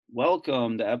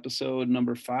Welcome to episode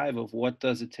number 5 of What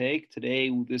Does It Take?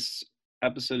 Today, this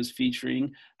episode is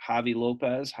featuring Javi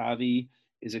Lopez. Javi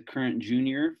is a current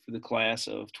junior for the class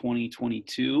of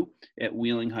 2022 at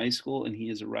Wheeling High School, and he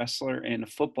is a wrestler and a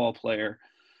football player.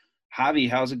 Javi,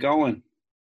 how's it going?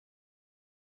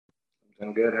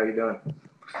 I'm good. How you doing?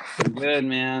 Good,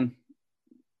 man.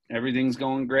 Everything's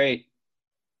going great.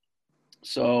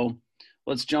 So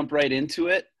let's jump right into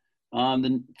it.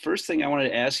 The first thing I wanted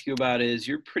to ask you about is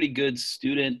you're a pretty good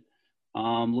student.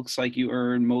 Looks like you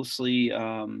earn mostly,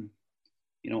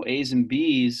 A's and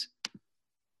B's.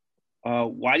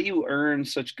 Why do you earn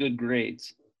such good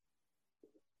grades?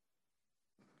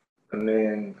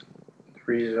 The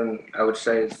reason I would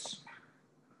say is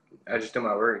I just do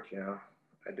my work,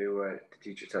 I do what the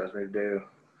teacher tells me to do,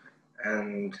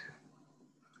 and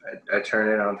I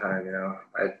turn in on time,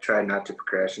 I try not to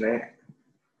procrastinate.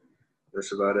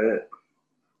 That's about it.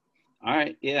 All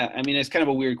right. Yeah. I mean, it's kind of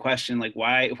a weird question. Like,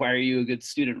 why are you a good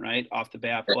student, right? Off the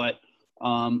bat. But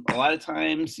a lot of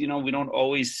times, we don't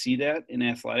always see that in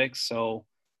athletics. So,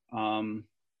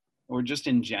 or just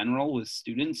in general with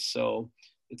students. So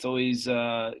it's always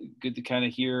good to kind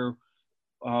of hear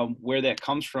where that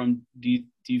comes from. Do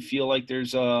you feel like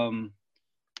there's an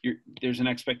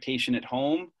expectation at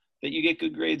home that you get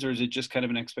good grades, or is it just kind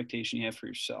of an expectation you have for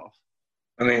yourself?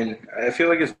 I feel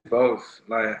like it's both.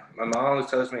 My mom always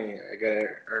tells me I gotta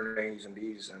earn A's and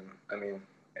B's, and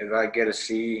if I get a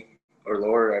C or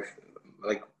lower,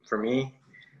 for me,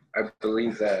 I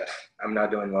believe that I'm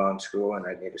not doing well in school and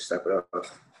I need to step it up.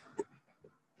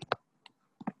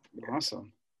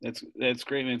 Awesome. That's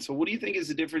great, man. So what do you think is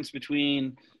the difference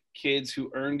between kids who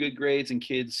earn good grades and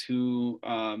kids who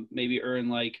maybe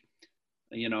earn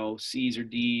C's or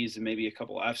D's and maybe a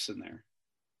couple F's in there?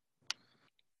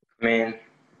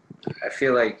 I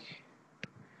feel like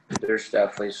there's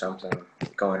definitely something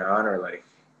going on, or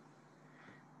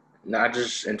not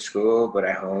just in school, but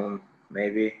at home,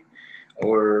 maybe.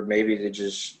 Or maybe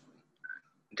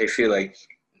they feel like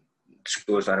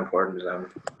school is not important to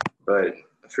them. But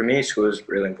for me, school is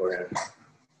really important.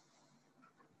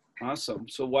 Awesome.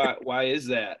 So why is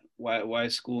that? Why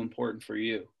is school important for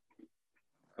you?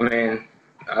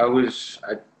 I want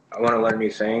to learn new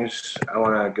things. I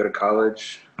want to go to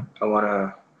college.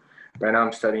 Right now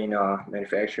I'm studying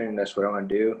manufacturing. That's what I want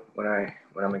to do when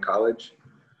I'm in college.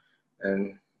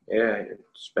 And yeah,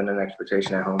 spend an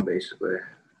expectation at home, basically.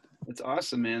 That's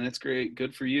awesome, man. That's great.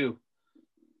 Good for you.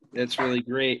 That's really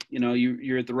great.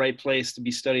 You're at the right place to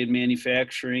be studying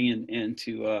manufacturing and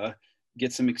to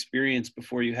get some experience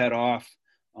before you head off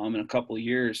in a couple of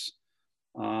years.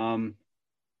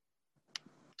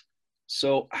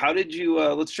 So how did you,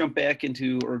 let's jump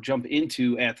into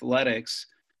athletics,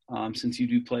 since you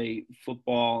do play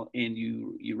football and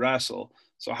you wrestle.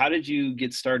 So how did you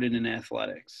get started in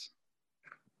athletics?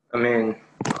 I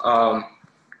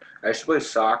used to play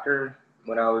soccer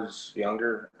when I was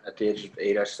younger. At the age of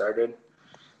 8, I started.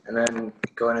 And then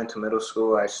going into middle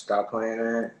school, I stopped playing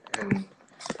it. And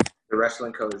the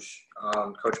wrestling coach,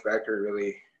 Coach Becker,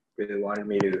 really, really wanted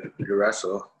me to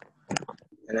wrestle.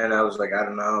 And then I was like, I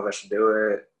don't know if I should do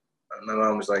it. My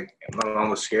mom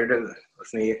was scared of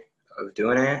me of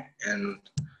doing it. And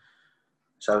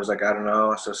so I was like, I don't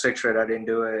know. So 6th grade, I didn't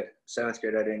do it. 7th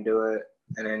grade, I didn't do it.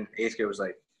 And then 8th grade was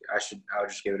like, I would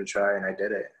just give it a try, and I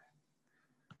did it.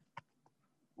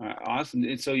 Awesome.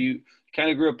 And so you kind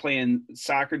of grew up playing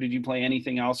soccer. Did you play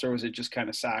anything else, or was it just kind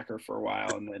of soccer for a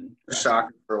while and then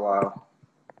soccer for a while?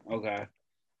 Okay.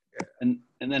 Yeah. And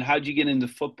then how'd you get into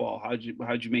football? How'd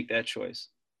you make that choice?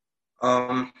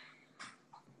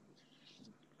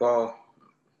 Well,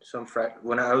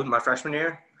 when I was my freshman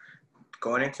year,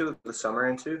 going into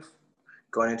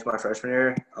my freshman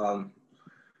year,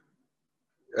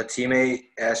 a teammate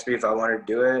asked me if I wanted to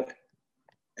do it,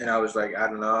 and I was like, I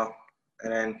don't know.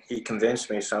 And then he convinced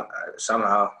me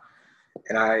somehow,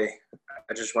 and I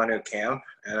just went to camp,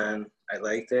 and then I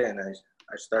liked it, and I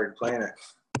started playing it.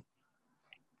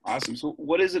 Awesome. So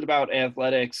what is it about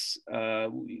athletics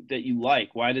that you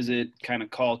like? Why does it kind of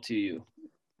call to you?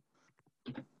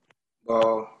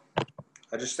 Well,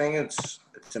 I just think it's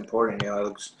important. It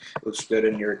looks good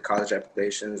in your college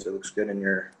applications. It looks good in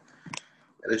your.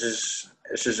 It's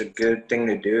just a good thing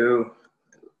to do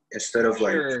instead of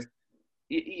Sure.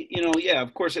 Yeah,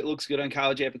 of course it looks good on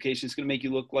college applications. It's going to make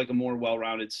you look like a more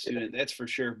well-rounded student. That's for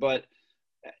sure. But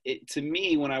to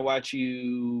me, when I watch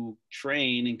you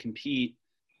train and compete,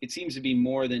 it seems to be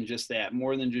more than just that,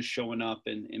 more than just showing up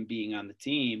and being on the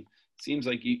team. It seems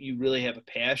like you really have a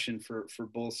passion for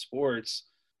both sports.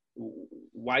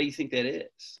 Why do you think that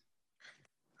is?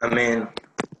 I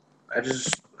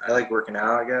like working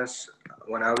out, I guess.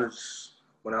 When I was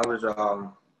when I was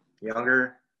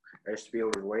younger, I used to be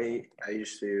overweight. I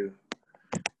used to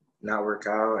not work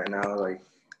out, and now like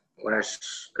when I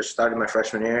started my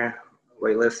freshman year,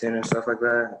 weightlifting and stuff like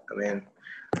that. I mean,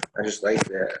 I just like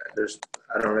that.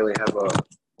 I don't really have a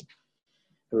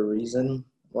reason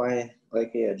why I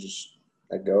like it.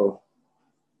 I go.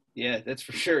 Yeah, that's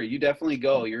for sure. You definitely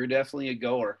go. You're definitely a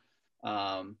goer.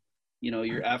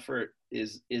 Your effort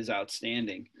is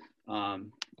outstanding.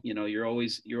 You're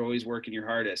always working your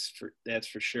hardest. That's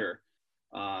for sure.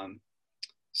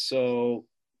 So,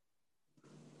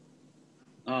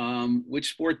 which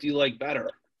sport do you like better?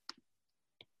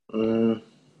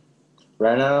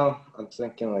 Right now, I'm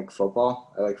thinking like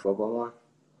football. I like football more.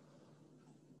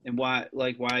 And why?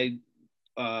 Like, why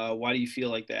do you feel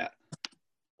like that?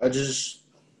 I just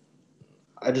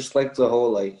like the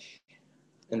whole like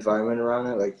environment around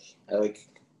it. Like I like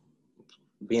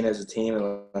being as a team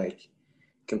and like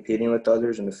competing with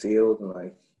others in the field and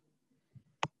like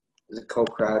the whole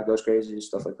crowd goes crazy and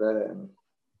stuff like that. And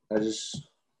I just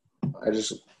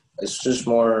it's just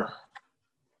more.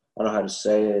 I don't know how to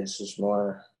say it. It's just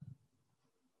more,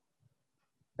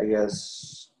 I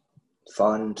guess,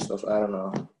 fun stuff. I don't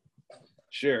know.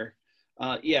 Sure.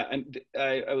 Yeah,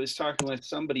 I was talking with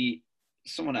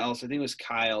someone else. I think it was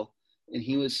Kyle, and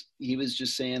he was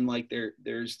just saying like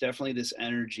there's definitely this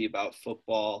energy about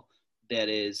football that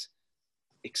is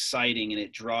exciting and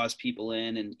it draws people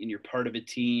in, and you're part of a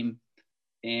team.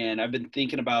 And I've been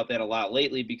thinking about that a lot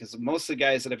lately because most of the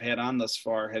guys that I've had on thus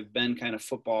far have been kind of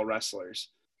football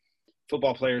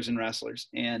players and wrestlers.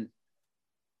 And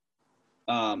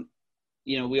um,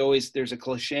 there's a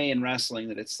cliche in wrestling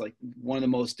that it's like one of the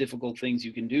most difficult things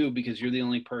you can do because you're the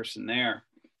only person there.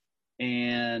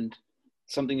 And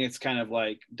something that's kind of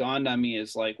like dawned on me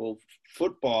is like, well,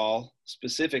 football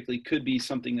specifically could be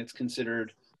something that's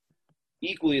considered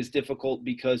equally as difficult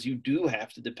because you do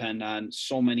have to depend on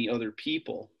so many other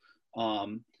people.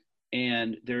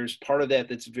 And there's part of that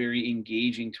that's very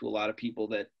engaging to a lot of people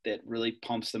that really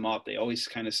pumps them up. They always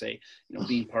kind of say,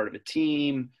 being part of a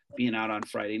team, being out on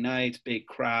Friday nights, big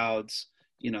crowds,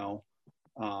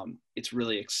 it's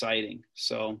really exciting.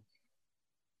 So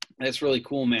that's really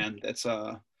cool, man. That's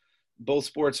both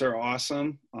sports are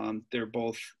awesome. They're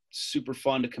both super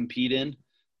fun to compete in,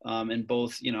 and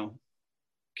both,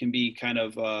 can be kind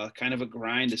of a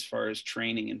grind as far as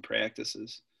training and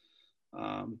practices.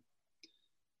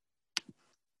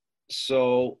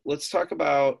 So let's talk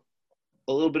about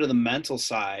a little bit of the mental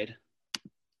side.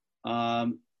 What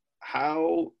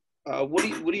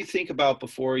do you think about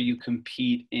before you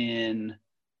compete in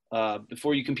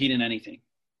anything?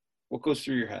 What goes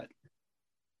through your head?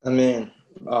 I mean,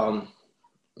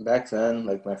 back then,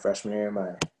 like my freshman year,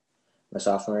 my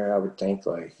sophomore year, I would think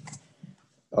like,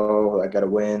 oh, I gotta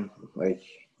win. Like,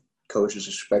 coach is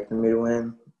expecting me to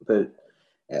win. But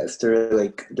after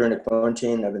like during the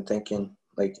quarantine, I've been thinking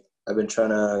like I've been trying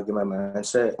to get my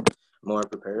mindset more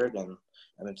prepared, and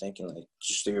I've been thinking like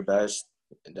just do your best.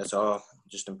 That's all.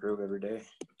 Just improve every day.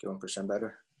 Get 1%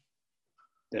 better.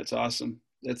 That's awesome.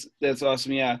 That's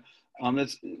awesome. Yeah.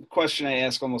 That's a question I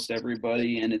ask almost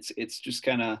everybody, and it's just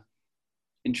kind of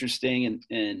interesting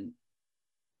and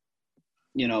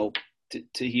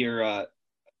to hear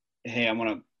hey, I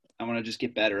want to just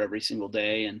get better every single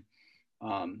day and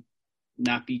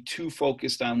not be too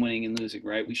focused on winning and losing,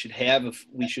 right? We should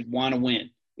want to win.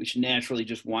 We should naturally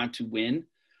just want to win,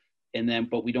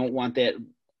 but we don't want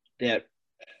that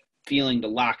feeling to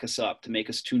lock us up, to make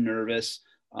us too nervous,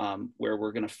 where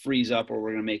we're going to freeze up or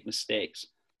we're going to make mistakes.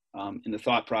 In the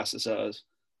thought process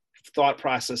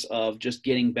of just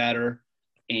getting better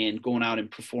and going out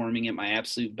and performing at my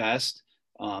absolute best,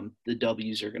 the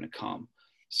W's are going to come.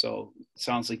 So it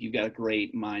sounds like you've got a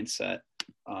great mindset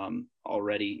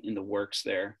already in the works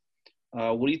there.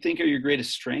 What do you think are your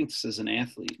greatest strengths as an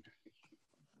athlete?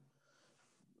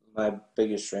 My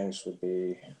biggest strengths would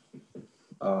be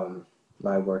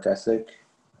my work ethic.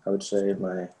 I would say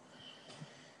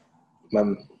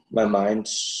my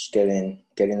mind's getting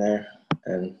there,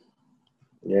 and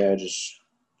yeah, just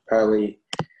probably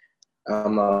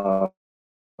I'm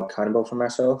accountable for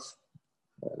myself.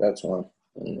 That's one,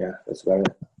 and yeah, that's about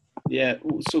it. Yeah.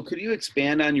 So could you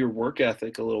expand on your work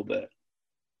ethic a little bit?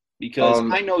 Because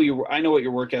I know what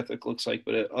your work ethic looks like,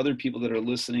 but other people that are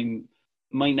listening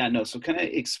might not know. So kind of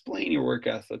explain your work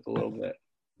ethic a little bit.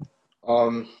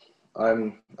 I'm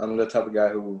the type of guy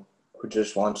who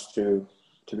just wants to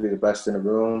be the best in the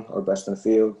room or best in the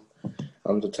field.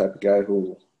 I'm the type of guy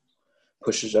who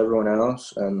pushes everyone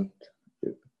else. And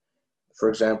for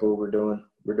example, we're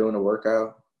doing a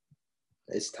workout.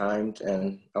 It's timed,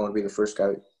 and I want to be the first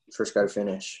guy to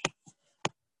finish.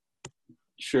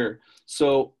 Sure.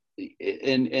 So,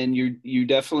 and you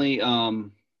definitely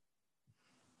have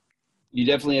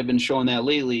been showing that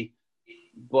lately,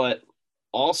 but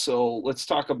also let's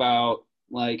talk about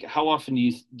like how often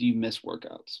do you miss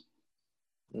workouts?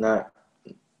 Not,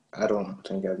 I don't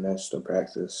think I've missed a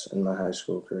practice in my high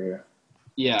school career.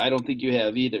 Yeah, I don't think you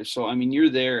have either. So, I mean, you're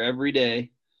there every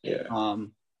day. Yeah.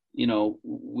 Um,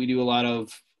 we do a lot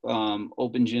of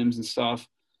open gyms and stuff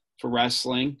for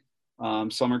wrestling,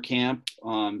 summer camp,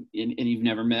 and you've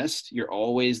never missed. You're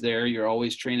always there. You're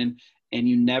always training, and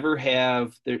you never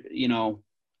have you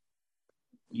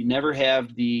never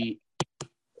have the,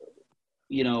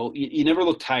 you never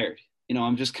look tired.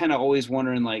 I'm just kind of always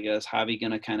wondering, like, is Javi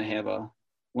going to kind of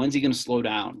when's he going to slow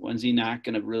down? When's he not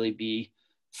going to really be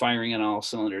firing on all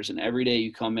cylinders? And every day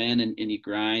you come in and you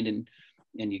grind and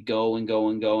you go and go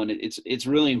and go. And it's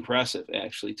really impressive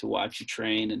actually to watch you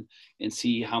train and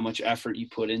see how much effort you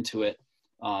put into it.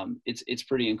 It's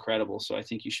pretty incredible. So I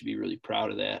think you should be really proud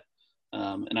of that.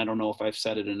 And I don't know if I've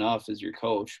said it enough as your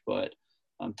coach, but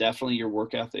definitely your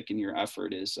work ethic and your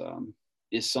effort is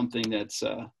something that's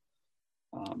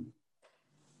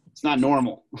it's not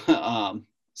normal.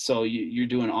 So you're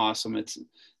doing awesome. It's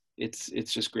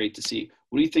just great to see.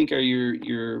 What do you think are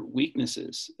your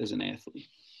weaknesses as an athlete?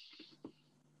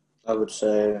 I would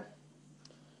say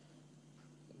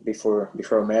before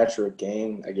a match or a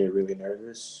game, I get really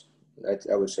nervous.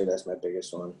 I would say that's my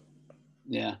biggest one.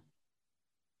 Yeah.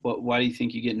 But why do you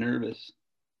think you get nervous?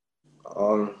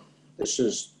 It's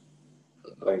just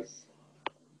like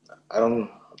I don't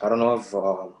I don't know if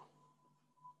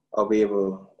I'll be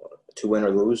able to win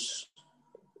or lose.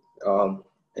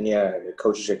 And yeah, the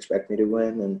coaches expect me to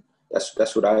win, and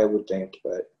that's what I would think.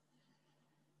 But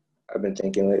I've been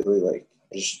thinking lately, like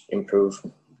just improve,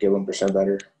 get 1%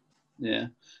 better. Yeah.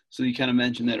 So you kind of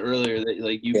mentioned that earlier that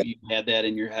like Yeah. you had that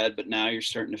in your head, but now you're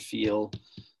starting to feel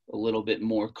a little bit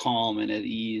more calm and at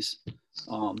ease.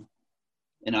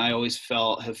 And I always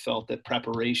have felt that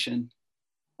preparation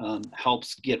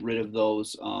helps get rid of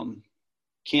those,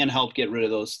 can help get rid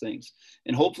of those things.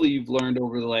 And hopefully you've learned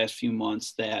over the last few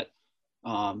months that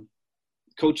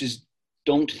coaches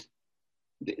don't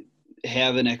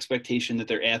have an expectation that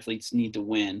their athletes need to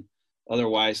win.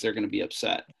 Otherwise, they're going to be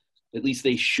upset. At least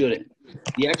they shouldn't.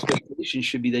 The expectation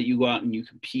should be that you go out and you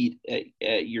compete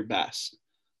at your best.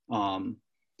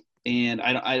 And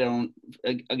I don't,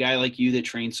 a guy like you that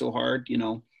trains so hard,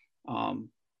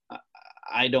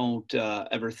 I don't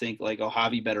ever think like, oh,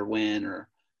 Javi better win or,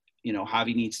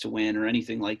 Javi needs to win or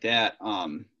anything like that.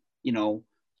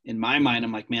 In my mind,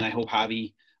 I'm like, man, I hope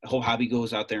Javi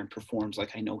goes out there and performs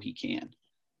like I know he can.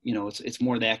 It's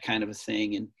more that kind of a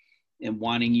thing and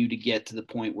wanting you to get to the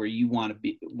point where you want to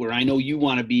be, where I know you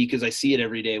want to be, because I see it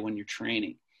every day when you're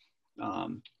training.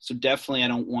 So definitely I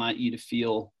don't want you to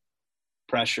feel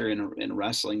pressure in a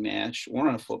wrestling match or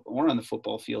on the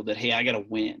football field that, hey, I got to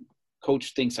win.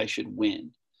 Coach thinks I should win.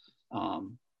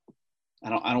 I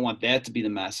don't want that to be the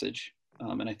message.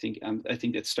 And I think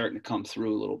that's starting to come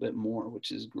through a little bit more,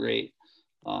 which is great.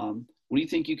 What do you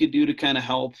think you could do to kind of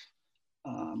help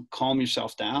calm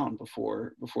yourself down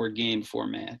before a game, before a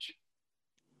match?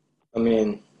 I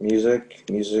mean, music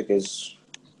is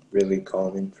really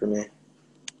calming for me.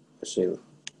 I say,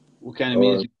 What kind of or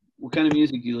music? What kind of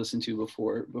music do you listen to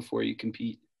before you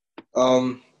compete?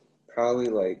 probably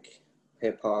like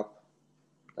hip hop.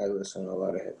 I listen to a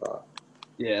lot of hip hop.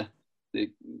 Yeah, it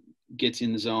gets you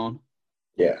in the zone.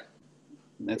 Yeah,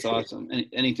 That's sure. awesome.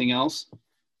 Anything else?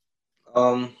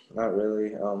 Not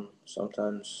really.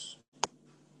 Sometimes,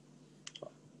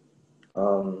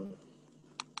 um,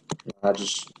 I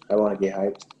want to get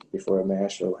hyped before a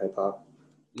match or hip hop.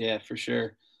 Yeah, for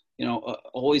sure.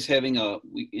 Always having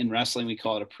in wrestling we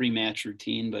call it a pre-match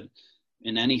routine, but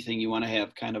in anything you want to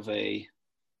have kind of a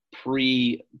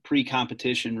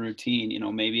pre-competition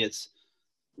routine. Maybe it's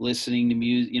listening to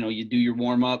music. You do your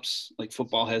warm-ups. Like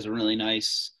football has a really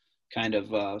nice kind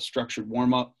of structured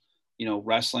warm-up.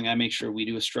 Wrestling, I make sure we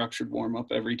do a structured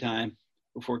warm-up every time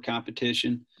before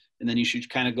competition, and then you should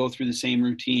kind of go through the same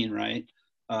routine, right?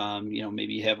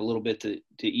 Maybe you have a little bit to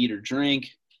eat or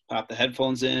drink, pop the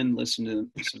headphones in, listen to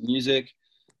some music,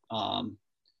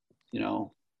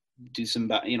 do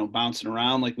some, bouncing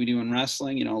around like we do in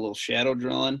wrestling, a little shadow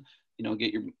drilling,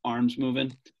 get your arms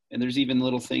moving. And there's even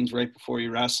little things right before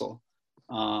you wrestle.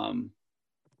 I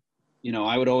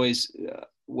would always,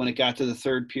 when it got to the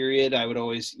third period, I would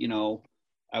always,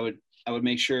 I would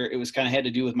make sure it was kind of had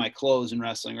to do with my clothes in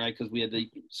wrestling, right? Because we had the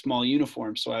small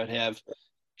uniform. So I would have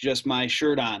just my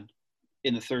shirt on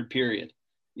in the third period.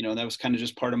 That was kind of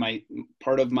just part of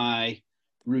my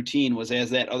routine was as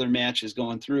that other match is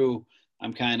going through,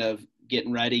 I'm kind of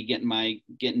getting ready,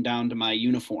 getting down to my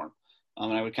uniform.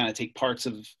 And I would kind of take parts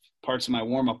of my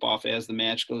warm up off as the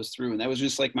match goes through. And that was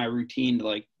just like my routine to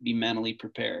like be mentally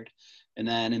prepared. And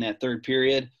then in that third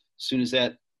period, as soon as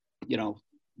that,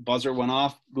 buzzer went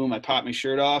off, boom, I popped my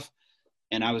shirt off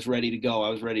and I was ready to go. I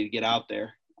was ready to get out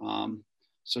there.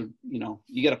 So,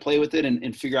 you got to play with it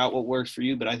and figure out what works for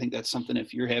you. But I think that's something,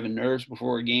 if you're having nerves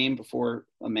before a game, before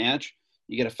a match,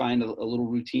 you got to find a little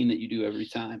routine that you do every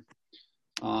time.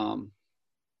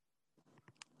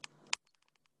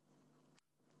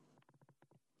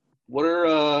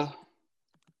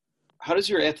 How does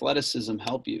your athleticism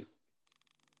help you?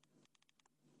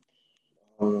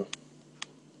 I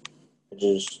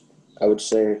would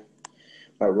say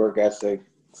my work ethic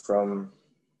from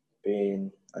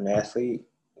being an athlete,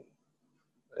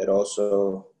 it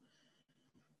also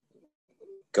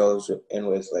goes in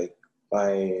with like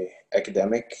my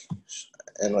academic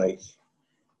and like,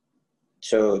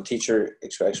 so a teacher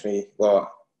expects me,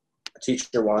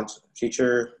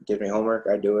 teacher gives me homework,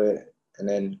 I do it, and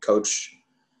then coach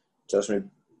tells me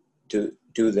to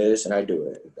do this and I do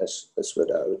it. That's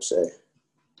what I would say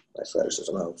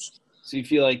athleticism helps. So you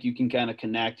feel like you can kind of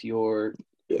connect your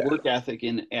work ethic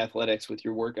in athletics with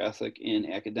your work ethic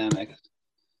in academics.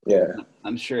 Yeah.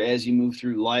 I'm sure as you move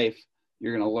through life,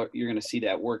 you're gonna see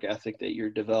that work ethic that you're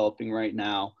developing right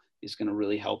now is gonna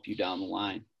really help you down the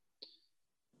line,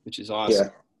 which is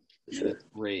awesome. Yeah, sure. That's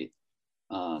great.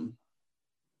 I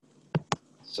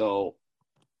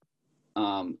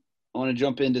want to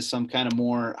jump into some kind of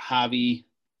more hobby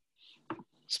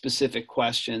specific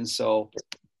questions. So,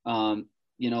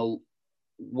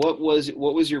 what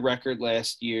was your record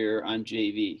last year on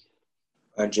JV?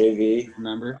 On JV?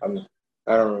 Remember?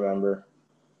 I don't remember.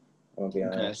 I'll be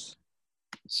honest.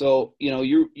 So, you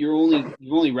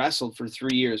only wrestled for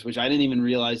 3 years, which I didn't even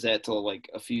realize that till like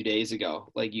a few days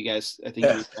ago. Like you guys, I think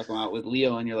you were talking about with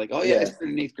Leo and you're like, oh yeah, I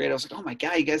started in 8th grade. I was like, oh my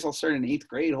God, you guys all started in 8th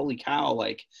grade. Holy cow.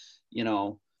 Like,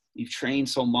 you've trained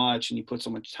so much and you put so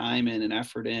much time in and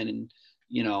effort in, and,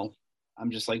 I'm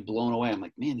just like blown away. I'm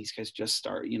like, man, these guys just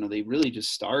they really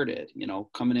just started,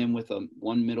 coming in with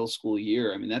one middle school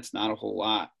year. I mean, that's not a whole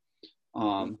lot.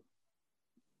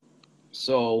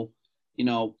 So,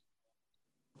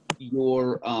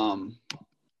 your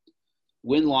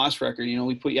win-loss record,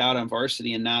 we put you out on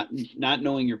varsity and not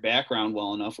knowing your background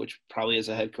well enough, which probably as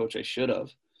a head coach I should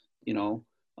have, we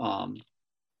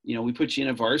put you in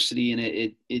a varsity and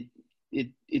it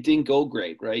didn't go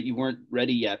great, right? You weren't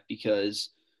ready yet because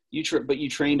but you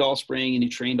trained all spring and you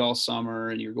trained all summer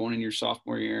and you're going in your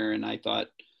sophomore year. And I thought,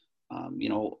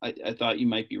 I thought you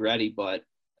might be ready, but,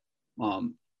 I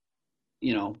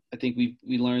think we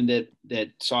learned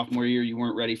that sophomore year you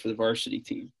weren't ready for the varsity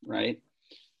team, right?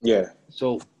 Yeah.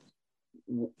 So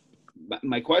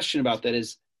my question about that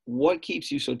is, what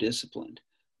keeps you so disciplined?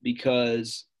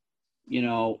 Because,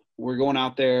 we're going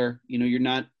out there, you're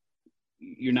not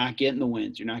getting the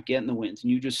wins. You're not getting the wins.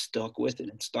 And you just stuck with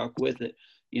it.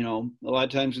 A lot of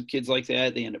times with kids like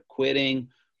that, they end up quitting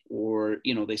or,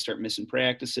 they start missing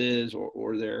practices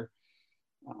or their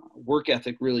work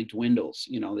ethic really dwindles.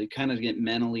 They kind of get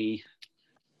mentally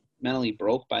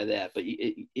broke by that, but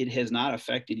it has not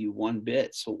affected you one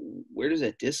bit. So where does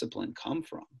that discipline come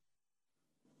from?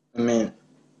 I mean,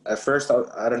 at first I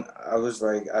was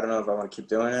like, I don't know if I want to keep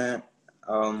doing it.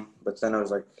 But then I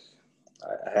was like,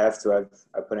 I have to.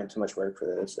 I put in too much work for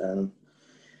this, and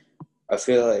I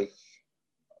feel like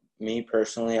me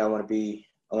personally, I want to be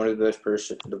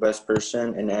the best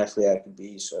person and athlete I can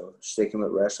be. So sticking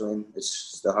with wrestling,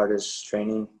 it's the hardest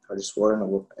sport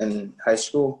in high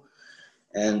school,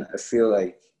 and I feel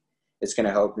like it's gonna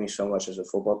help me so much as a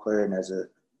football player and as a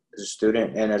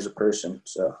student and as a person.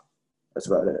 So that's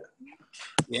about it.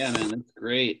 Yeah, man, that's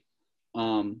great.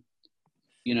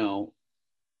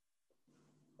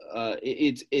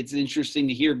 It's interesting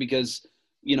to hear because,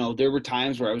 there were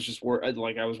times where I was just worried.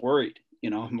 I was worried,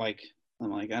 I'm like,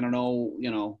 I don't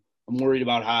know, I'm worried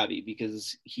about Javi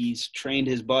because he's trained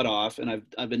his butt off, and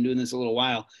I've been doing this a little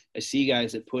while. I see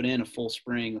guys that put in a full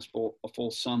spring, a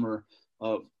full summer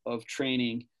of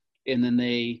training, and then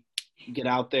they get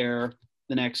out there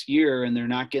the next year and they're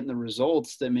not getting the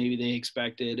results that maybe they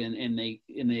expected, and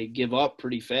they give up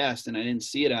pretty fast. And I didn't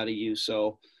see it out of you.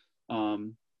 So,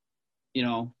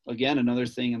 again, another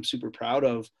thing I'm super proud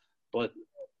of, but,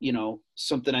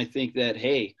 something I think that,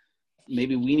 hey,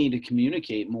 maybe we need to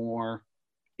communicate more.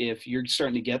 If you're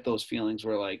starting to get those feelings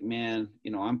where like, man,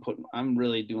 I'm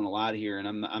really doing a lot here and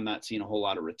I'm not seeing a whole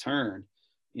lot of return,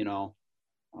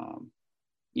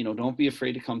 don't be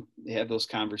afraid to come have those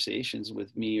conversations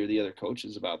with me or the other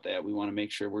coaches about that. We want to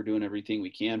make sure we're doing everything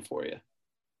we can for you.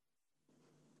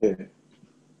 Yeah.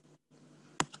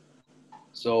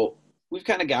 So we've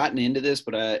kind of gotten into this,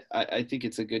 but I think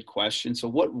it's a good question. So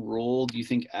what role do you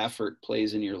think effort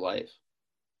plays in your life?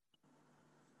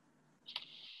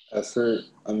 Effort,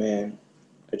 I mean,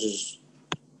 it's just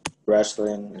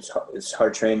wrestling. It's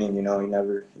hard training. You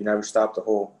never stop the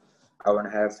whole hour and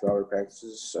a half, 2 hour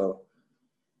practices. So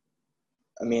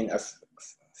I mean,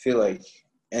 feel like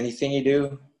anything you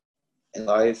do in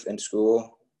life and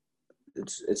school,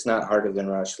 it's not harder than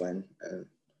wrestling. And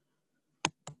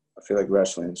I feel like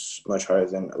wrestling's much harder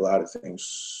than a lot of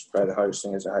things. Probably the hardest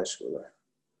thing as a high schooler.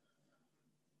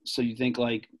 So you think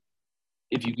like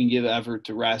if you can give effort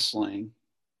to wrestling,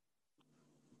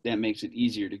 that makes it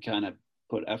easier to kind of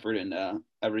put effort into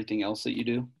everything else that you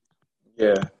do?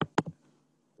 Yeah,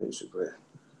 basically.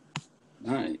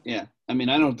 All right. Yeah. I mean,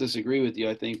 I don't disagree with you.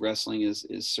 I think wrestling is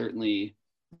certainly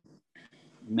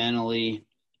mentally,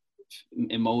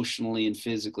 emotionally, and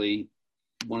physically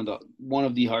one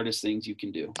of the hardest things you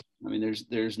can do. I mean,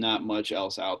 there's not much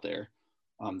else out there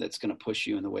that's going to push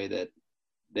you in the way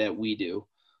that we do.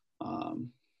 Um,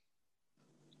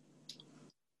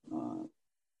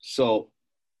 so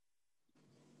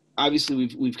obviously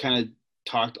we've kind of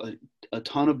talked a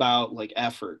ton about like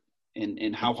effort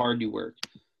and how hard you work.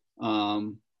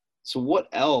 So what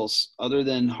else other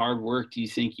than hard work do you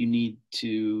think you need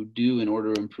to do in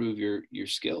order to improve your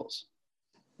skills?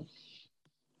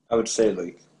 I would say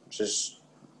like just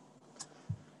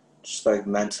like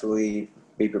mentally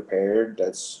be prepared.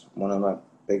 That's one of my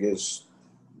biggest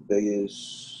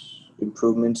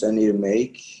improvements I need to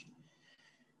make.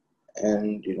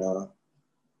 And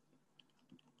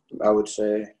I would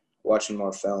say watching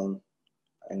more film.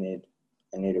 I need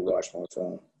I need to watch more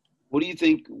film. What do you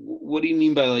think? What do you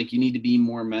mean by like you need to be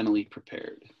more mentally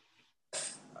prepared?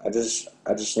 I just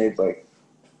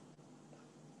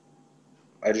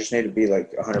need to be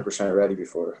like 100% ready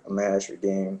before a match or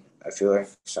game. I feel like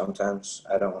sometimes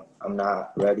I'm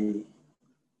not ready.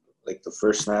 Like the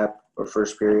first snap or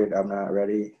first period, I'm not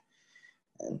ready,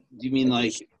 and Do you mean I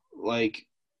just like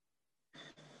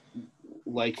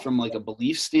from like a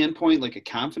belief standpoint, like a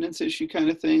confidence issue kind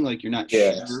of thing? Like you're not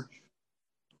yeah sure?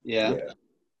 Yeah. yeah.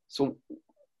 So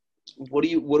what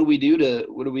do we do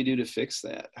to fix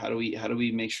that? How do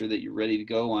we make sure that you're ready to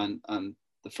go on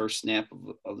the first snap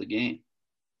of the game?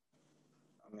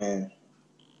 I mean,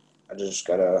 I just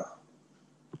gotta.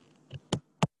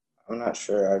 I'm not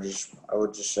sure. I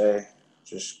would just say,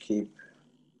 just keep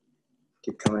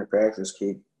coming to practice,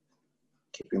 keep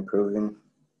improving.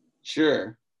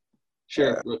 Sure.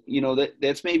 Sure. Uh, You know,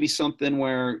 that's maybe something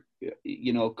where,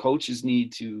 you know, coaches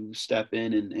need to step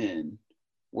in and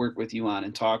work with you on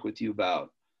and talk with you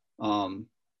about.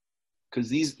 Because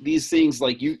these things,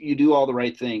 like you do all the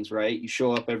right things, right? You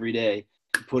show up every day,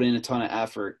 you put in a ton of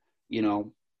effort, you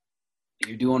know,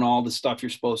 you're doing all the stuff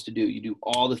you're supposed to do. You do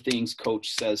all the things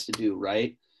coach says to do,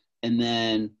 right? And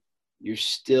then you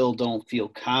still don't feel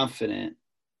confident,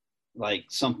 like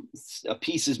a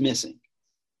piece is missing.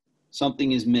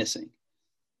 Something is missing,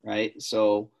 right?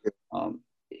 So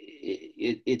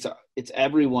it's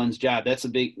everyone's job. That's a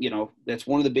big, you know, that's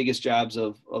one of the biggest jobs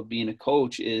of being a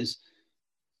coach is,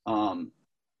 um,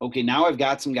 okay, now I've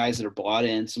got some guys that are bought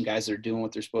in, some guys that are doing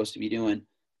what they're supposed to be doing,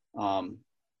 um,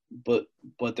 but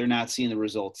they're not seeing the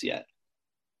results yet.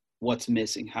 What's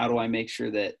missing? How do I make sure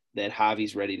that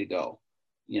Javi's ready to go?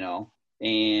 You know,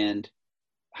 and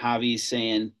Javi's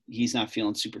saying he's not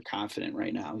feeling super confident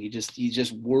right now. He's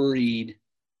just worried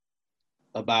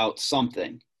about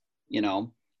something, you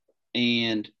know,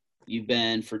 and you've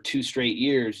been for 2 straight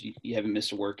years, you haven't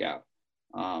missed a workout.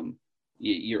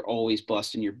 You're always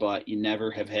busting your butt. You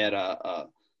never have had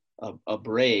a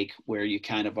break where you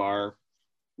kind of are,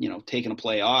 you know, taking a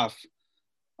play off.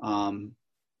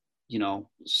 You know,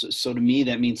 so to me,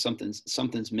 that means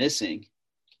something's missing.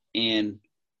 And,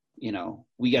 you know,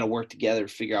 we got to work together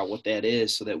to figure out what that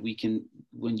is so that we can,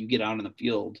 when you get out on the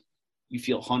field, you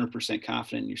feel 100%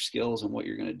 confident in your skills and what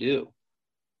you're going to do.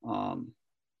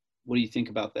 What do you think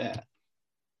about that?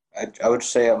 I would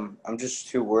say I'm just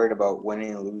too worried about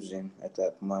winning and losing at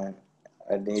that point.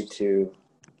 I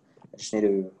just need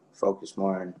to focus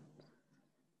more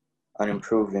on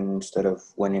improving instead of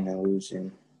winning and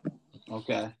losing.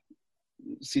 Okay.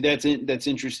 See, that's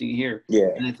interesting here. Yeah,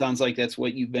 And it sounds like that's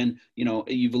what you've been, you know,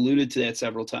 you've alluded to that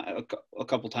several times, a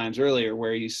couple times earlier,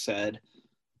 where you said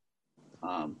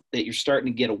that you're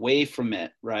starting to get away from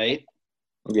it, right?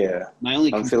 yeah. My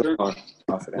only I'm feeling concern, more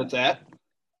confident. what's that?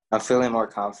 I'm feeling more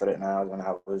confident now than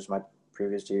I was my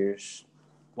previous years.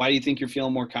 Why do you think you're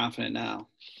feeling more confident now?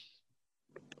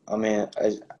 I mean,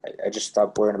 I just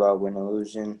stopped worrying about winning and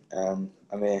losing.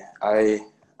 I mean, I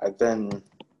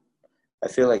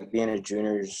feel like being a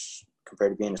junior is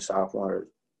compared to being a sophomore or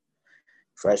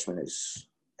freshman it's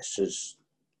just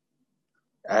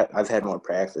I've had more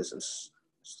practice of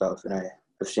stuff, and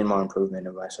I've seen more improvement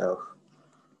in myself.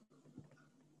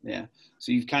 Yeah.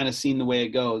 So you've kind of seen the way it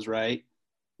goes, right?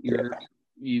 Yeah.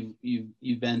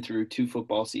 You've been through 2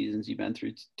 football seasons. You've been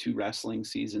through 2 wrestling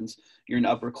seasons. You're an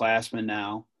upperclassman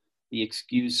now. The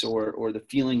excuse or the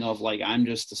feeling of like, I'm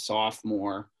just a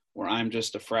sophomore or I'm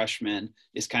just a freshman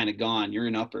is kind of gone. You're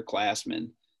an upperclassman.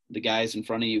 The guys in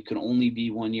front of you can only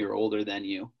be 1 year older than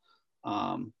you.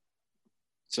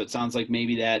 So it sounds like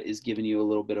maybe that is giving you a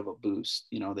little bit of a boost,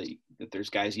 you know, that there's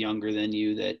guys younger than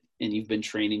you and you've been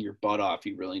training your butt off.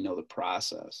 You really know the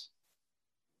process.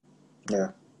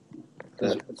 Yeah.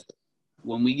 Because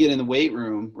when we get in the weight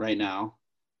room right now,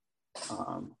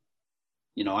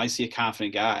 you know, I see a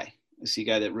confident guy. I see a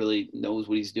guy that really knows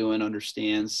what he's doing,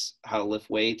 understands how to lift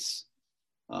weights,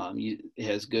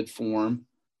 has good form,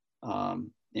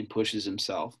 and pushes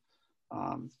himself.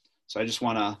 So I just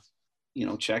want to, you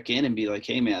know, check in and be like,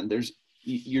 hey man,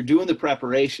 you're doing the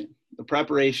preparation. The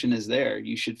preparation is there.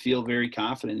 You should feel very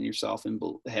confident in yourself and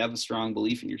have a strong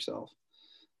belief in yourself.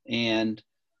 And,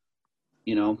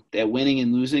 you know, that winning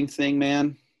and losing thing,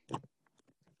 man,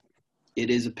 it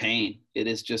is a pain. It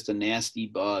is just a nasty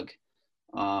bug.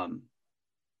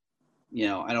 You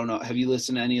know, I don't know. Have you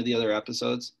listened to any of the other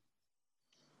episodes?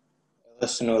 I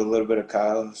listen to a little bit of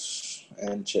Kyle's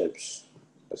and Chips.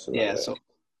 That's about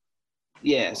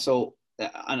it. So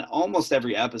on almost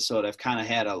every episode, I've kind of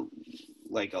had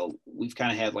we've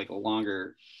kind of had like a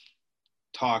longer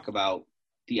talk about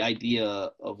the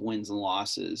idea of wins and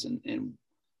losses and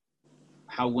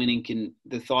how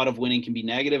the thought of winning can be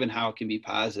negative and how it can be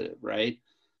positive, right?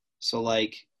 So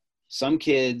like some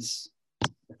kids,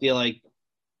 I feel like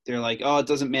they're like, oh, it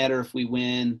doesn't matter if we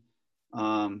win,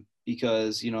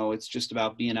 because, you know, it's just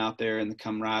about being out there and the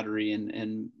camaraderie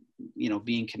and you know,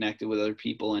 being connected with other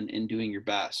people and doing your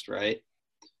best, right?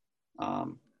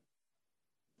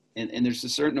 And there's a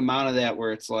certain amount of that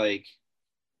where it's like,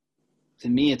 to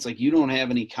me, it's like you don't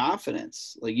have any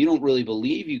confidence. Like you don't really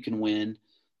believe you can win.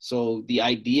 So the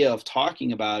idea of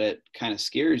talking about it kind of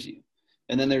scares you.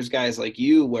 And then there's guys like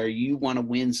you where you want to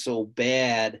win so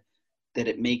bad that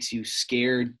it makes you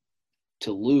scared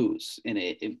to lose. And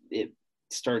it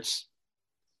starts,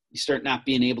 you start not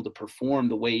being able to perform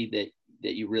the way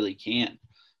that you really can.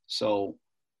 So,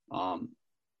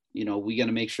 you know, we got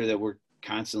to make sure that we're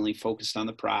constantly focused on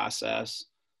the process,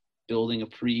 building a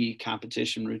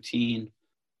pre-competition routine,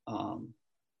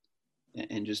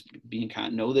 and just being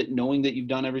knowing that you've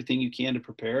done everything you can to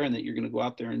prepare and that you're going to go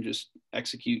out there and just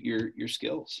execute your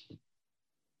skills.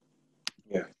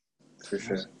 Yeah, for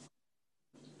sure.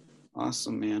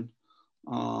 Awesome, man.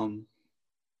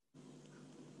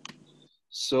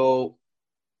 So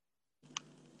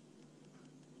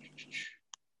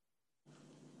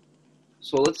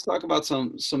let's talk about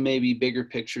some maybe bigger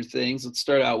picture things. Let's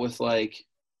start out with like,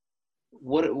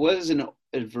 what is an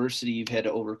adversity you've had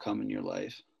to overcome in your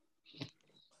life?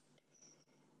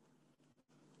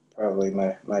 Probably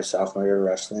my sophomore year of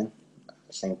wrestling. I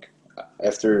think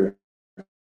after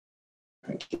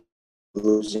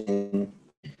losing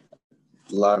a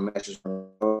lot of matches,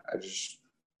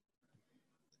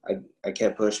 I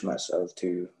kept pushing myself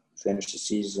to finish the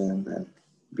season and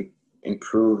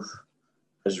improve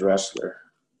as a wrestler.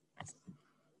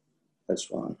 That's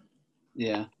one.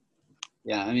 Yeah.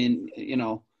 I mean, you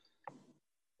know,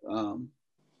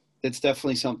 it's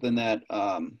definitely something that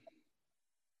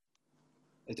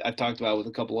I've talked about with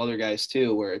a couple other guys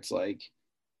too, where it's like,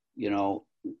 you know,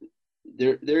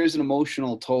 there is an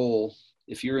emotional toll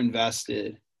if you're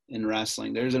invested in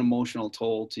wrestling. There's an emotional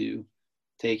toll to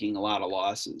taking a lot of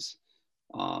losses,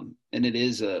 and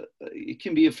it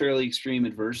can be a fairly extreme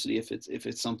adversity if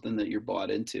it's something that you're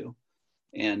bought into,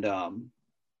 and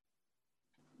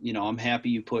you know, I'm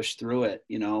happy you pushed through it,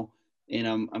 you know, and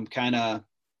I'm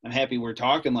happy we're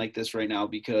talking like this right now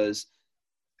because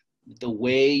the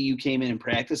way you came in and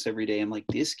practice every day, I'm like,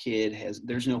 this kid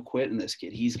there's no quit in this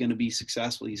kid. He's going to be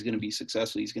successful. He's going to be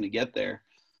successful. He's going to get there.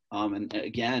 And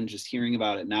again, just hearing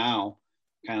about it now,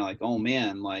 kind of like, oh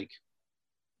man, like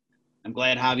I'm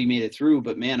glad Javi made it through,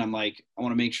 but man, I'm like, I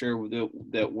want to make sure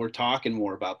that we're talking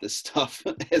more about this stuff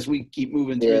as we keep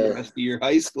moving through the rest of your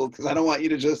high school. Cause I don't want you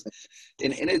to just,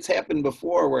 and it's happened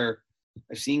before where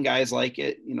I've seen guys like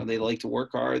it, you know, they like to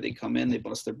work hard. They come in, they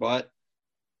bust their butt,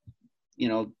 you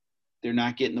know, they're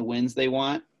not getting the wins they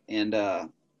want. And all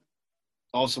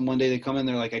of a sudden one day they come in,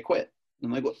 they're like, I quit. And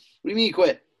I'm like, what do you mean you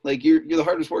quit? Like you're the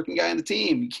hardest working guy on the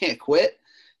team. You can't quit.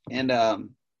 And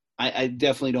I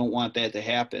definitely don't want that to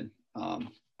happen.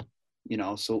 You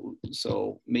know, so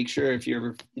make sure if you're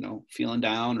ever, you know, feeling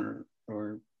down or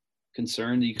or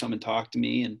concerned, you come and talk to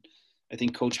me. And I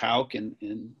think Coach Hauk and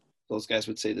those guys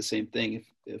would say the same thing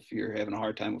if you're having a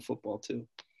hard time with football too.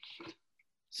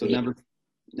 So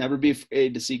never be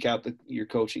afraid to seek out your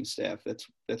coaching staff.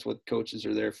 That's what coaches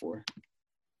are there for.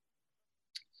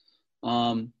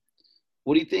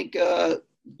 What do you think,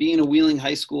 being a Wheeling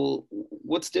High School,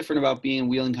 what's different about being a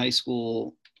Wheeling High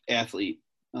School athlete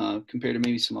compared to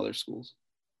maybe some other schools?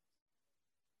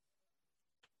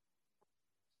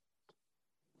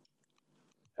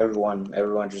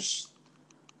 Everyone just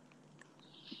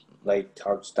like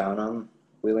talks down on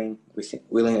Wheeling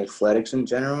athletics in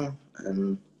general,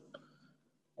 and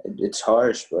it's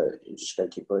harsh, but you just gotta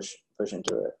keep pushing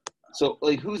through it. So,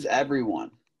 like, who's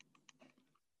everyone?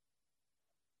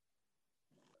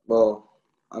 Well,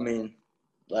 I mean,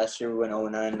 last year we went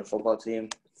 0-9 in the football team.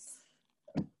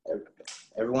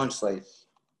 Everyone's like,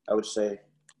 I would say,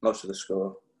 most of the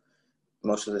school,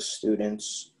 most of the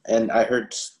students, and I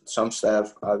heard some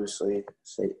staff obviously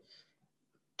say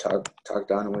talk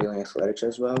down on Wheeling athletics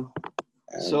as well.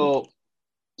 And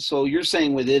so you're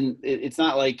saying within it's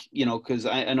not like, you know, because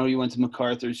I know you went to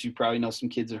MacArthur's, you probably know some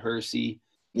kids at Hersey.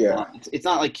 Yeah, it's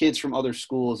not like kids from other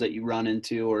schools that you run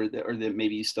into or that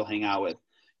maybe you still hang out with.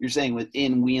 You're saying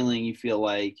within Wheeling you feel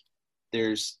like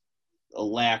there's a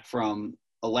lack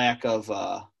of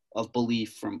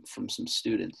belief from some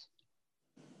students.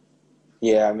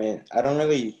 yeah. I mean, I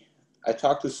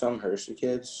talked to some Hersey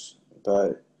kids,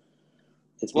 but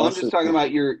it's Well, I'm mostly just talking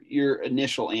about your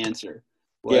initial answer.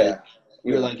 yeah.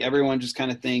 You're like, everyone just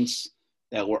kind of thinks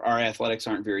that our athletics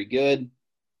aren't very good.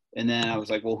 And then I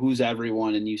was like, well, who's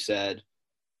everyone? And you said,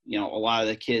 you know, a lot of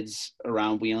the kids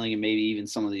around Wheeling and maybe even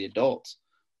some of the adults.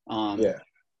 Yeah.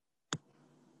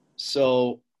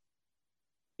 So,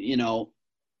 you know,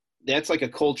 that's like a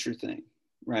culture thing,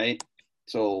 right?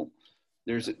 So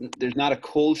there's not a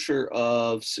culture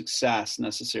of success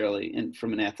necessarily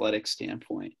from an athletic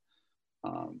standpoint.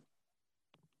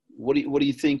 What do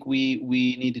you think we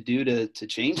need to do to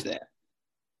change that?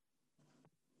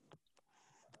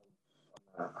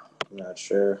 I'm not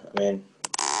sure. I mean,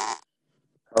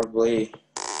 probably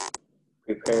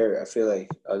prepare. I feel like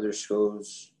other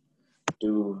schools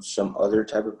do some other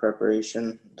type of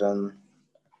preparation than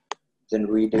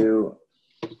we do.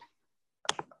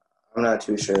 I'm not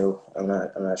too sure. I'm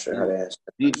not sure how to answer.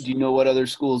 Do you know what other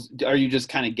schools? Are you just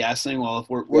kind of guessing? Well, if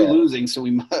we're Yeah. losing, so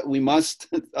we must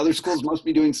other schools must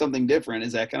be doing something different.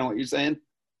 Is that kind of what you're saying?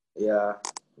 Yeah,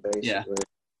 basically. Yeah.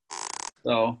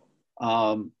 So,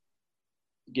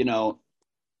 you know,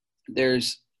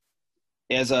 there's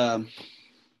as a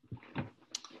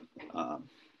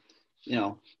you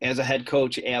know, as a head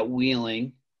coach at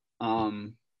Wheeling,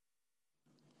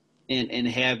 and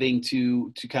having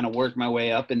to kind of work my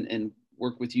way up and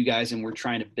work with you guys, and we're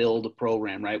trying to build a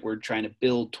program, right? We're trying to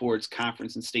build towards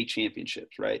conference and state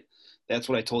championships, right? That's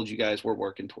what I told you guys we're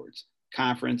working towards: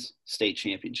 conference, state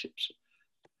championships.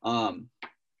 And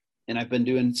I've been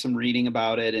doing some reading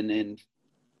about it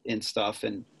and stuff.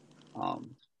 And,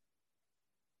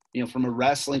 you know, from a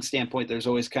wrestling standpoint, there's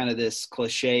always kind of this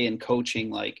cliche in coaching,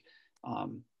 like,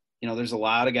 you know, there's a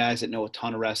lot of guys that know a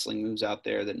ton of wrestling moves out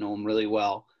there that know them really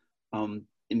well. And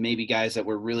maybe guys that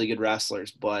were really good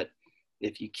wrestlers, but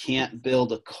if you can't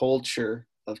build a culture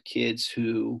of kids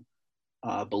who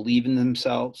believe in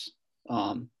themselves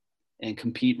and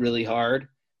compete really hard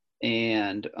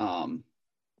and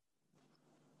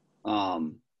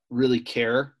really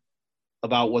care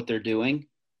about what they're doing,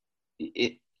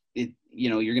 it you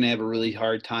know, you're going to have a really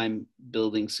hard time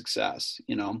building success,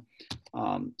 you know.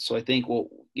 So I think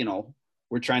you know,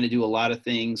 we're trying to do a lot of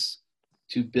things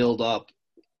to build up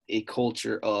a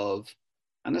culture of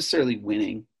not necessarily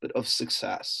winning, but of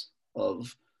success,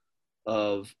 of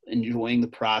enjoying the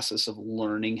process of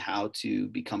learning how to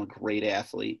become a great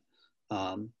athlete,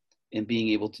 and being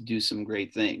able to do some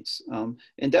great things.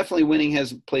 And definitely winning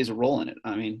plays a role in it.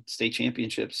 I mean, state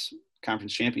championships,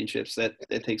 conference championships, that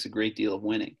takes a great deal of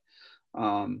winning.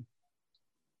 You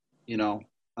know,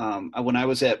 when I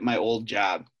was at my old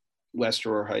job, West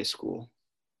Aurora High School,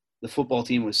 the football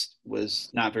team was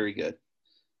not very good,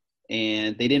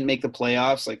 and they didn't make the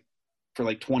playoffs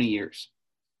for 20 years.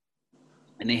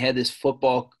 And they had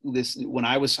when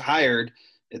I was hired,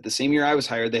 at the same year I was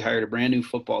hired, they hired a brand new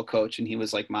football coach, and he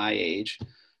was like my age.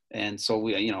 And so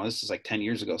we, you know, this is like 10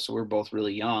 years ago. So we're both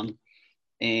really young.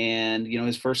 And, you know,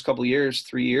 his first couple of years,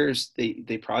 3 years,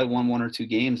 they probably won 1 or 2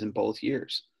 games in both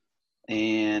years.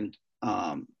 And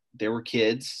there were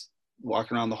kids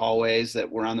walking around the hallways that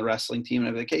were on the wrestling team, and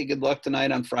I'd be like, hey, good luck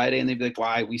tonight on Friday. And they'd be like,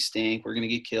 why? We stink. We're going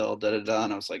to get killed. Da, da, da.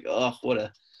 And I was like, oh, what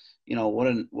a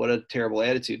terrible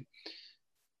attitude.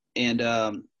 And,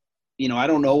 I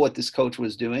don't know what this coach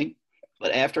was doing,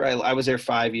 but after I was there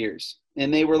 5 years,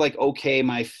 and they were like, okay,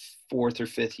 my fourth or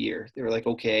fifth year, they were like,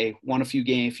 okay, won a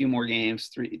few more games,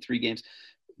 three games.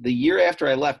 The year after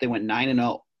I left, they went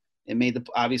 9-0 and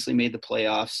obviously made the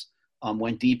playoffs,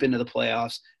 went deep into the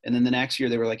playoffs. And then the next year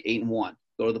they were like 8-1,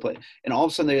 go to the play. And all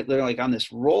of a sudden they're like on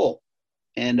this roll.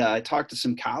 And I talked to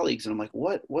some colleagues and I'm like,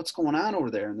 what's going on over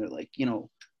there? And they're like,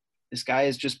 this guy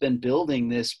has just been building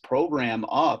this program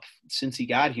up since he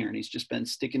got here. And he's just been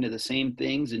sticking to the same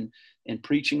things and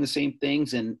preaching the same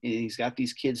things. And he's got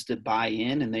these kids to buy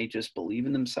in and they just believe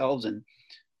in themselves. And,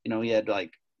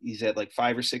 he's had like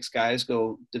 5 or 6 guys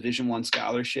go Division I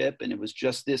scholarship. And it was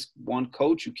just this one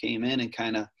coach who came in and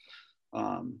kind of,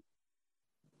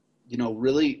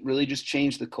 really, really just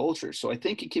changed the culture. So I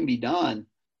think it can be done,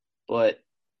 but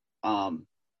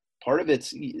part of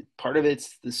it's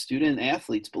the student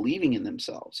athletes believing in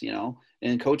themselves,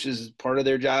 and coaches, part of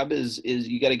their job is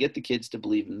you got to get the kids to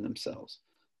believe in themselves.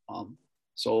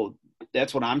 So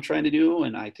that's what I'm trying to do.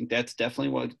 And I think that's definitely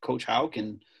what Coach Houck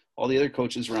and all the other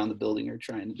coaches around the building are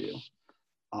trying to do.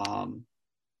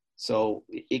 So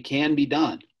it can be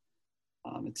done.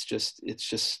 It's just, it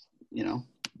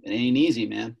ain't easy,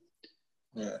 man.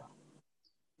 Yeah.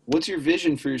 What's your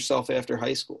vision for yourself after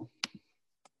high school?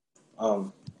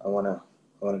 I wanna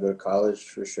go to college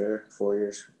for sure.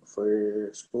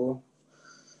 4-year school.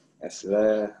 After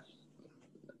that,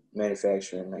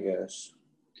 manufacturing, I guess.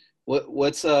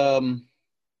 What's do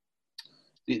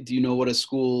you know what a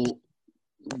school,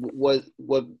 what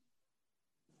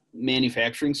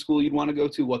manufacturing school you'd want to go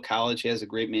to? What college has a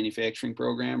great manufacturing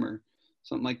program or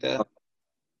something like that?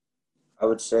 I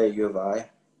would say U of I.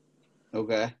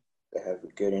 Okay. They have a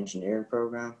good engineering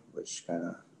program, which kind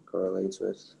of correlates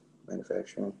with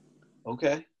manufacturing.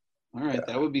 Okay. All right. Yeah.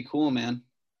 That would be cool, man.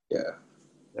 Yeah.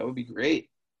 That would be great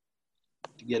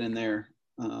to get in there.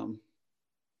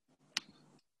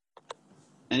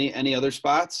 Any other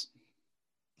spots?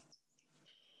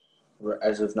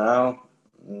 As of now,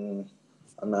 I'm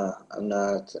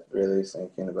not really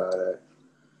thinking about it.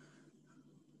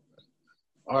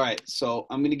 All right. So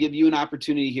I'm going to give you an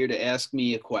opportunity here to ask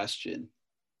me a question.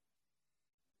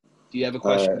 Do you have a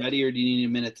question ready, or do you need a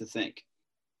minute to think?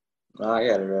 No, I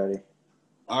got it ready.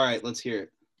 All right. Let's hear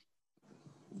it.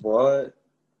 What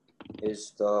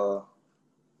is the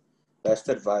best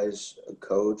advice a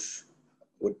coach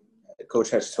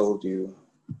has told you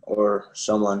or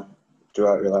someone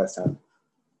throughout your lifetime?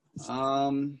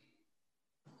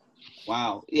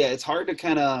 Wow. Yeah, it's hard to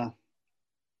kind of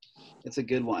 – it's a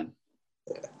good one.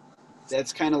 Yeah.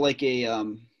 That's kind of like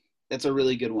that's a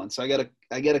really good one. So I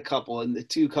get a couple, and the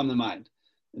two come to mind.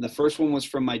 And the first one was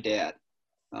from my dad,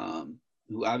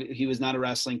 he was not a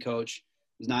wrestling coach,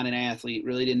 was not an athlete,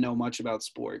 really didn't know much about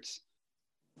sports.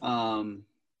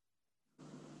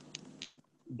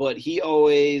 But he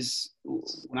always,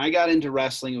 when I got into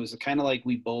wrestling, it was kind of like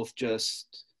we both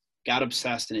just got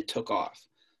obsessed and it took off.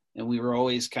 And we were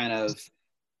always kind of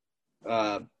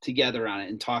together on it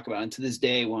and talk about it. And to this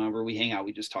day, whenever we hang out,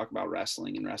 we just talk about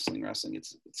wrestling and wrestling.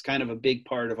 It's kind of a big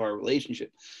part of our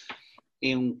relationship.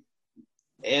 And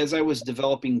as I was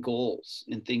developing goals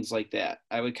and things like that,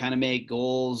 I would kind of make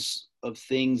goals of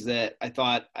things that I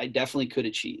thought I definitely could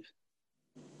achieve.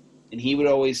 And he would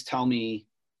always tell me,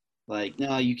 like,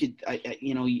 no, you could,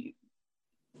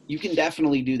 you can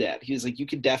definitely do that. He was like, you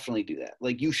could definitely do that.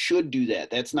 Like, you should do that.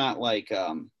 That's not like,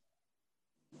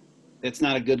 that's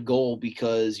not a good goal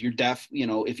because you're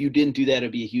if you didn't do that,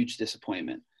 it'd be a huge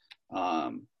disappointment.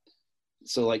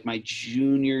 So like my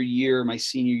junior year, my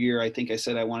senior year, I think I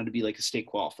said I wanted to be like a state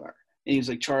qualifier. And he was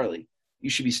like, Charlie, you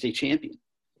should be state champion.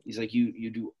 He's like, you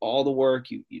do all the work,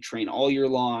 you train all year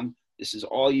long. This is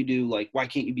all you do. Like, why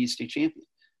can't you be a state champion?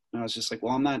 And I was just like,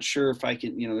 well, I'm not sure if I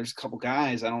can, there's a couple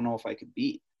guys I don't know if I could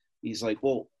beat. He's like,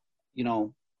 well,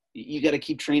 you got to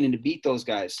keep training to beat those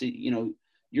guys. So,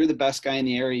 you're the best guy in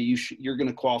the area. You're going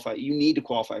to qualify. You need to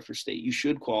qualify for state. You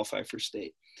should qualify for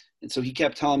state. And so he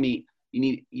kept telling me,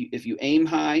 if you aim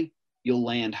high, you'll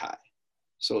land high.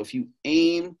 So if you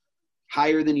aim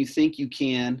higher than you think you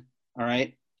can, all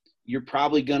right, you're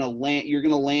probably going to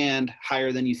land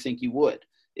higher than you think you would.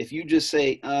 If you just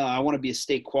say, I want to be a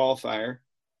state qualifier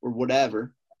or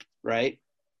whatever, right?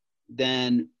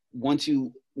 Then once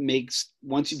you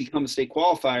become a state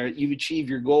qualifier, you've achieved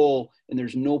your goal and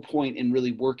there's no point in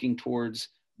really working towards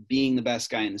being the best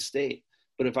guy in the state.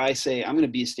 But if I say I'm going to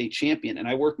be a state champion and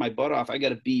I work my butt off, I got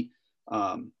to beat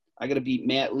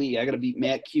Matt Lee. I got to beat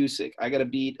Matt Cusick. I got to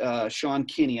beat Sean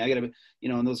Kinney. I got to,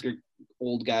 and those are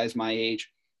old guys my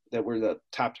age that were the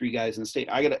top 3 guys in the state.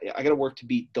 I got to work to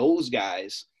beat those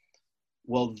guys.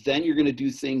 well, then you're going to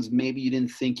do things maybe you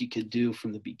didn't think you could do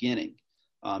from the beginning.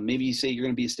 Maybe you say you're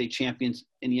going to be a state champion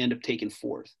and you end up taking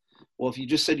fourth. Well, if you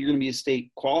just said you're going to be a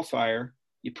state qualifier,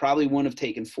 you probably wouldn't have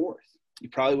taken fourth. You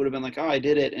probably would have been like, oh, I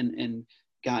did it, and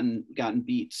gotten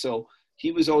beat. So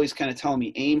he was always kind of telling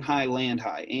me, aim high, land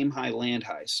high, aim high, land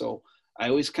high. So I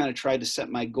always kind of tried to set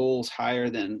my goals higher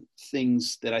than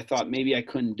things that I thought maybe I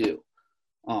couldn't do.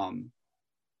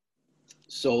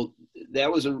 So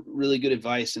that was a really good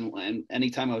advice. And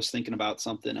anytime I was thinking about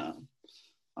something,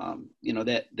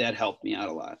 that helped me out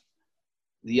a lot.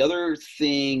 The other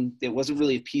thing that wasn't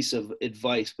really a piece of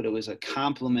advice, but it was a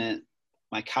compliment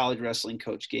my college wrestling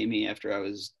coach gave me after I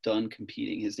was done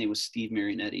competing. His name was Steve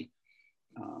Marinetti.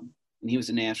 And he was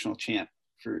a national champ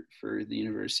for the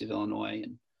University of Illinois.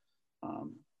 And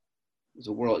was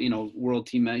a world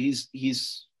team.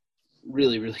 He's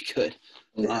really, really good.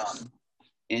 Yes.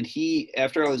 And he,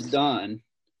 after I was done,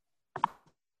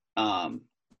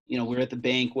 we're at the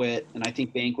banquet, and I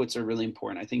think banquets are really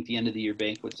important. I think the end of the year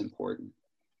banquet's important.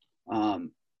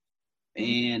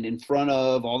 And in front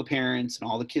of all the parents and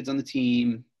all the kids on the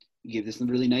team, he gave this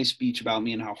really nice speech about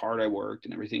me and how hard I worked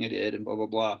and everything I did and blah, blah,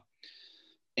 blah.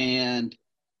 And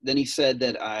then he said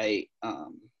that I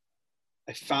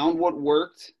found what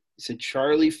worked. He said,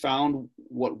 Charlie found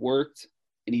what worked,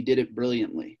 and he did it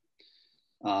brilliantly.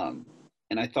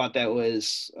 And I thought that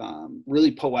was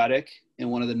really poetic and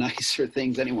one of the nicer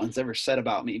things anyone's ever said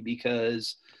about me,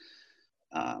 because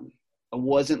I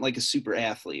wasn't like a super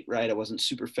athlete, right? I wasn't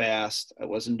super fast. I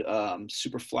wasn't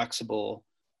super flexible.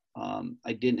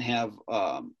 I didn't have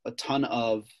a ton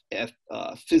of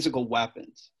physical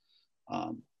weapons.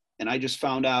 And I just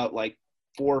found out like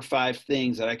 4 or 5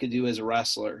 things that I could do as a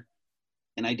wrestler.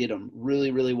 And I did them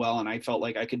really, really well. And I felt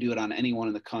like I could do it on anyone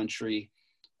in the country.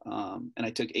 And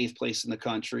I took 8th place in the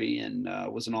country and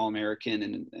was an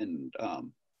All-American. And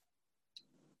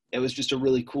it was just a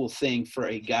really cool thing for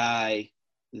a guy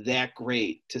that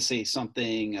great to say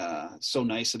something so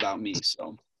nice about me.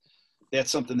 So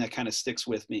that's something that kind of sticks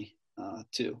with me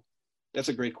too. That's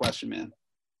a great question, man.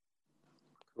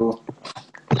 Cool.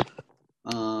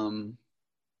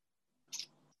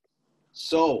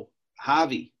 So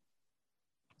Javi,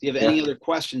 do you have any other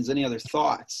questions, any other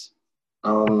thoughts?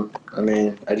 I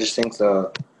just think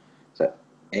the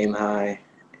aim high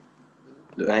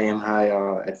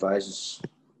advice is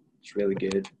really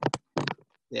good.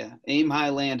 Yeah, aim high,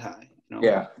 land high.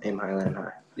 Yeah, aim high, land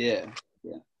high. Yeah.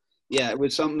 It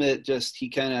was something that just he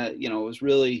kind of, it was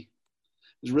really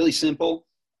simple,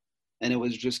 and it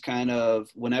was just kind of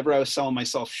whenever I was selling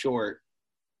myself short,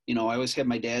 I always had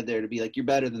my dad there to be like, "You're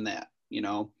better than that,"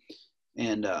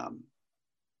 and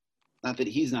not that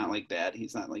he's not like that.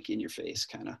 He's not like in your face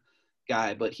kind of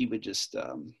guy, but he would just, I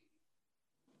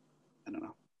don't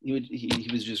know. He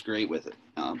was just great with it.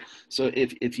 So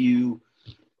if you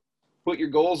put your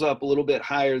goals up a little bit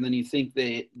higher than you think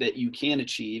that you can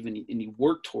achieve, and you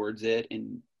work towards it,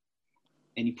 and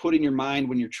you put in your mind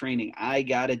when you're training, I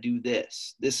got to do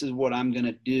this. This is what I'm going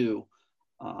to do.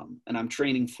 And I'm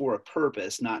training for a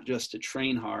purpose, not just to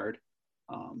train hard.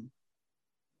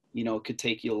 It could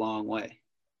take you a long way.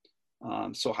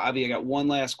 So Javi, I got one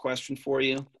last question for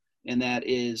you. And that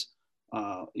is,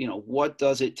 what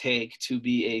does it take to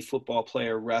be a football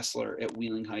player wrestler at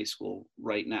Wheeling High School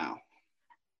right now?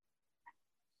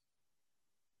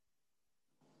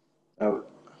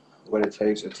 What it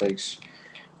takes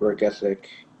work ethic,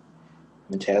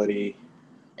 mentality,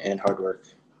 and hard work.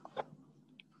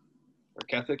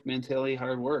 Work ethic, mentality,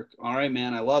 hard work. All right,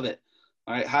 man. I love it.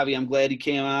 All right, Javi, I'm glad you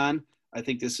came on. I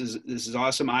think this is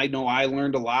awesome. I know I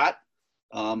learned a lot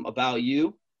about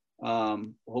you.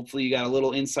 Hopefully you got a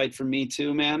little insight from me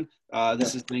too, man.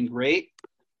 This has been great.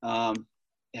 Have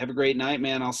a great night,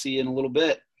 man. I'll see you in a little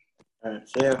bit. All right,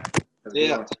 see ya. See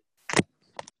ya.